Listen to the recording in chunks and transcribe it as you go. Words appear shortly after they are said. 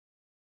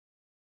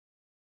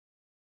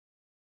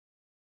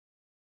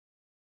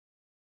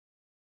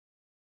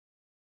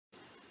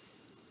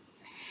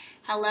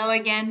Hello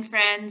again,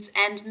 friends,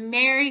 and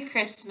Merry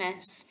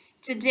Christmas.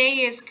 Today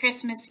is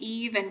Christmas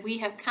Eve, and we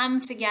have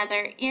come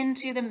together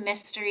into the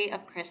mystery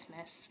of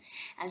Christmas.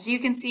 As you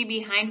can see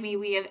behind me,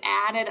 we have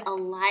added a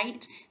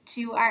light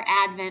to our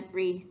Advent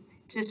wreath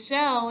to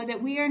show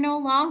that we are no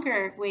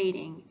longer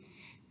waiting.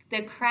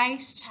 The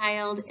Christ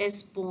child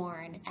is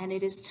born, and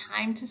it is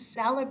time to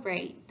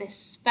celebrate this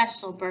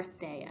special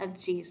birthday of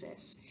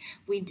Jesus.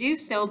 We do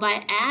so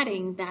by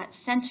adding that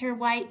center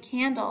white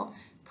candle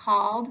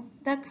called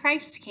the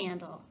Christ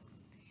candle.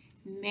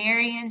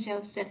 Mary and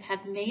Joseph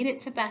have made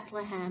it to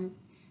Bethlehem,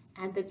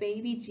 and the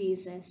baby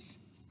Jesus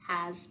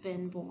has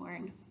been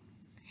born.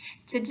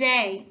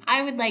 Today,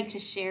 I would like to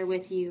share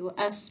with you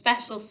a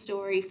special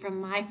story from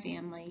my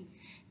family.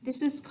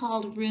 This is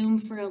called Room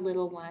for a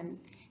Little One.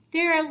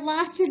 There are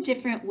lots of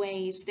different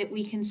ways that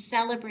we can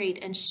celebrate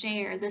and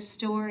share the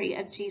story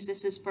of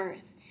Jesus'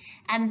 birth.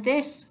 And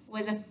this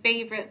was a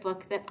favorite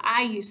book that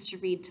I used to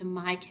read to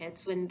my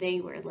kids when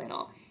they were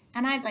little.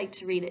 And I'd like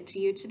to read it to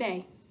you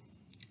today.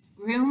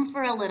 Room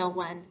for a Little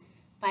One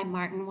by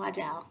Martin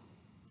Waddell.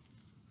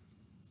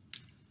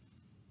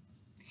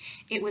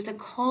 It was a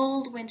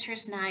cold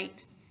winter's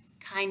night.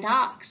 Kind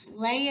Ox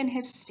lay in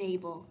his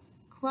stable,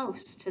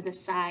 close to the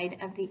side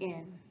of the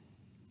inn.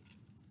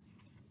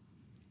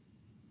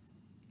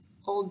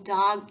 Old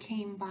Dog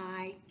came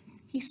by.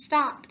 He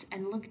stopped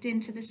and looked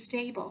into the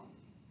stable.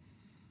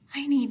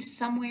 "I need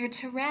somewhere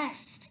to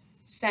rest,"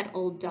 said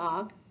Old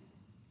Dog.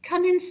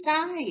 "Come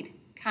inside,"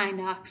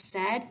 Kind Ox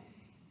said.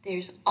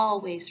 "There's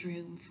always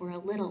room for a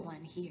little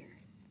one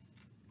here."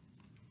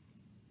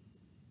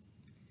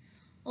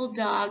 Old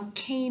Dog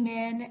came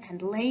in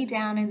and lay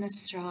down in the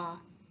straw.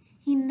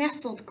 He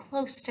nestled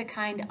close to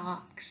Kind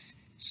Ox,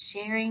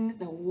 sharing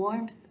the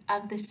warmth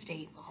of the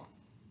stable.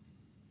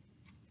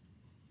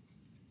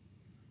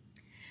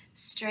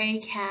 Stray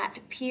Cat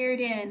peered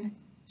in.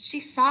 She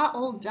saw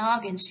Old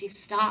Dog and she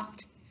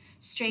stopped.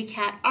 Stray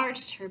Cat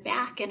arched her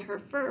back and her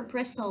fur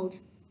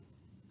bristled.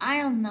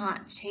 "I'll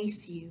not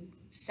chase you,"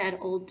 said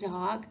Old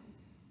Dog.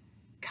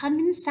 "Come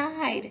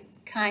inside,"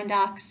 Kind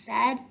Ox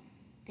said.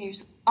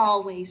 "There's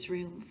always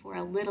room for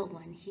a little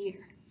one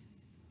here."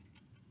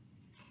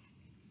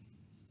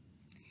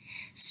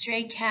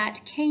 Stray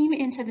Cat came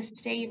into the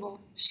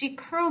stable. She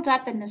curled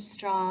up in the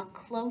straw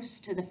close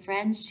to the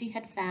friends she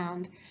had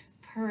found,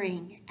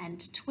 purring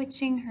and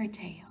twitching her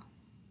tail.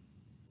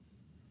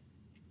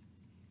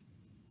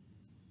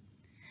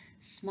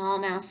 Small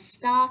Mouse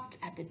stopped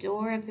at the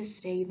door of the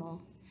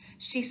stable.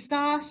 She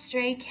saw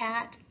Stray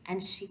Cat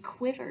and she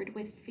quivered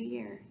with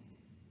fear.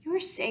 "You're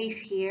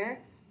safe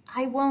here.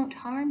 I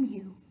won't harm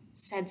you,"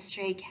 said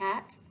Stray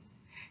Cat.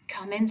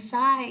 "Come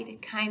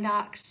inside," Kind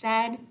Ox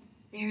said.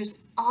 "There's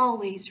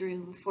always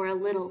room for a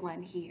little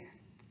one here."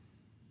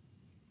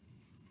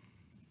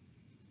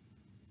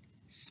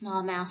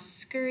 Small Mouse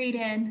scurried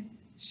in.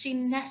 She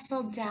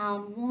nestled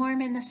down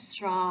warm in the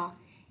straw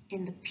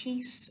in the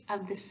peace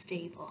of the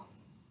stable.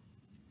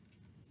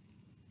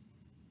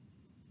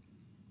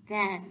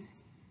 Then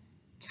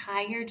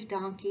Tired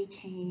Donkey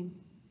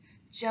came.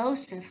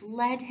 Joseph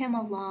led him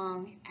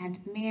along,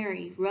 and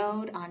Mary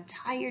rode on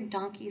Tired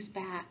Donkey's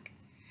back.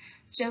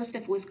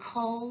 Joseph was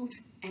cold,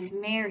 and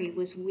Mary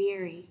was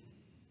weary,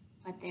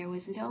 but there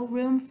was no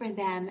room for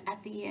them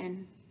at the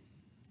inn.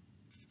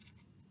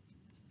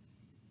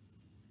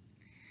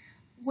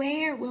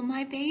 "Where will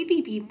my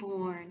baby be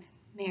born?"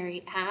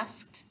 Mary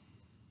asked.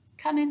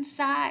 "Come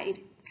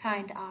inside,"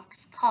 Kind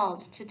Ox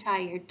called to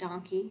Tired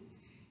Donkey.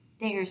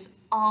 "There's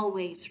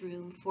always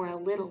room for a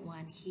little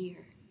one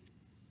here."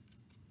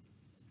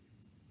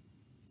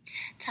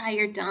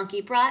 Tired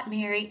Donkey brought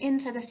Mary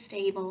into the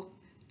stable.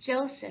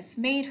 Joseph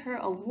made her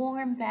a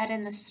warm bed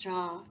in the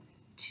straw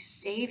to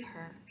save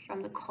her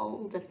from the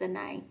cold of the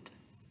night.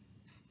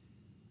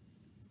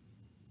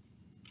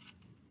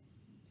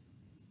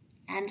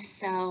 And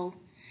so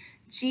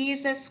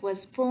Jesus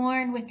was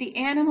born with the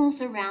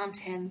animals around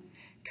him: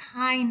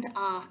 Kind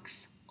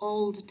Ox,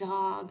 Old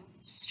Dog,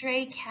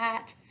 Stray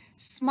Cat,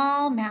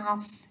 Small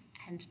Mouse,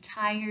 and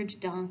Tired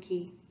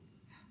Donkey.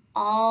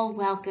 All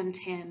welcomed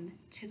him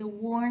to the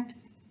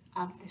warmth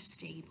of the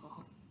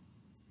stable.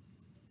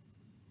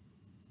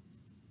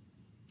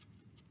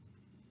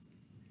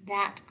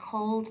 That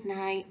cold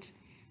night,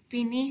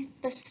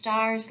 beneath the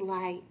stars'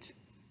 light,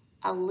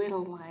 a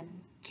little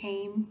one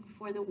came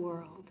for the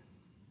world.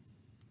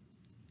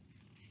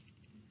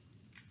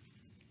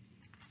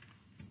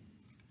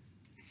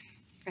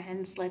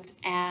 Friends, let's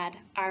add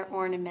our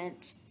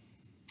ornament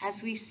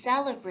as we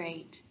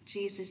celebrate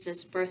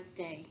Jesus'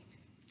 birthday,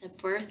 the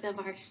birth of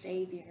our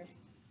Savior.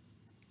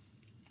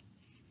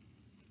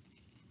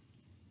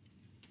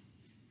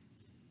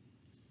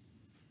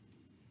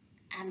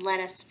 And let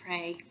us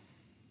pray.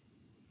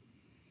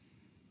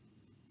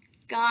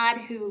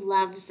 God, who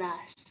loves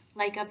us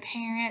like a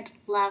parent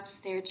loves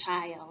their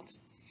child,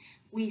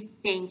 we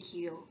thank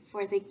you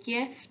for the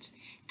gift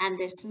and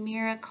this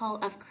miracle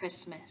of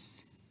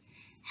Christmas.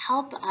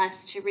 Help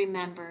us to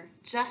remember,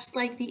 just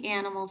like the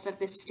animals of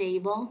the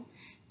stable,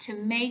 to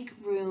make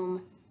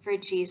room for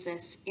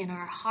Jesus in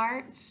our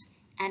hearts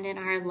and in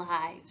our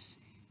lives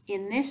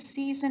in this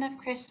season of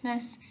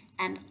Christmas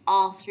and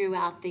all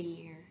throughout the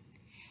year.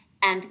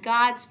 And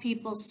God's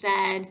people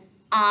said,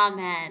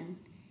 Amen.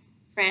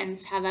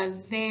 Friends, have a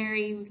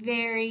very,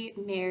 very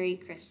Merry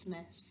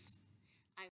Christmas.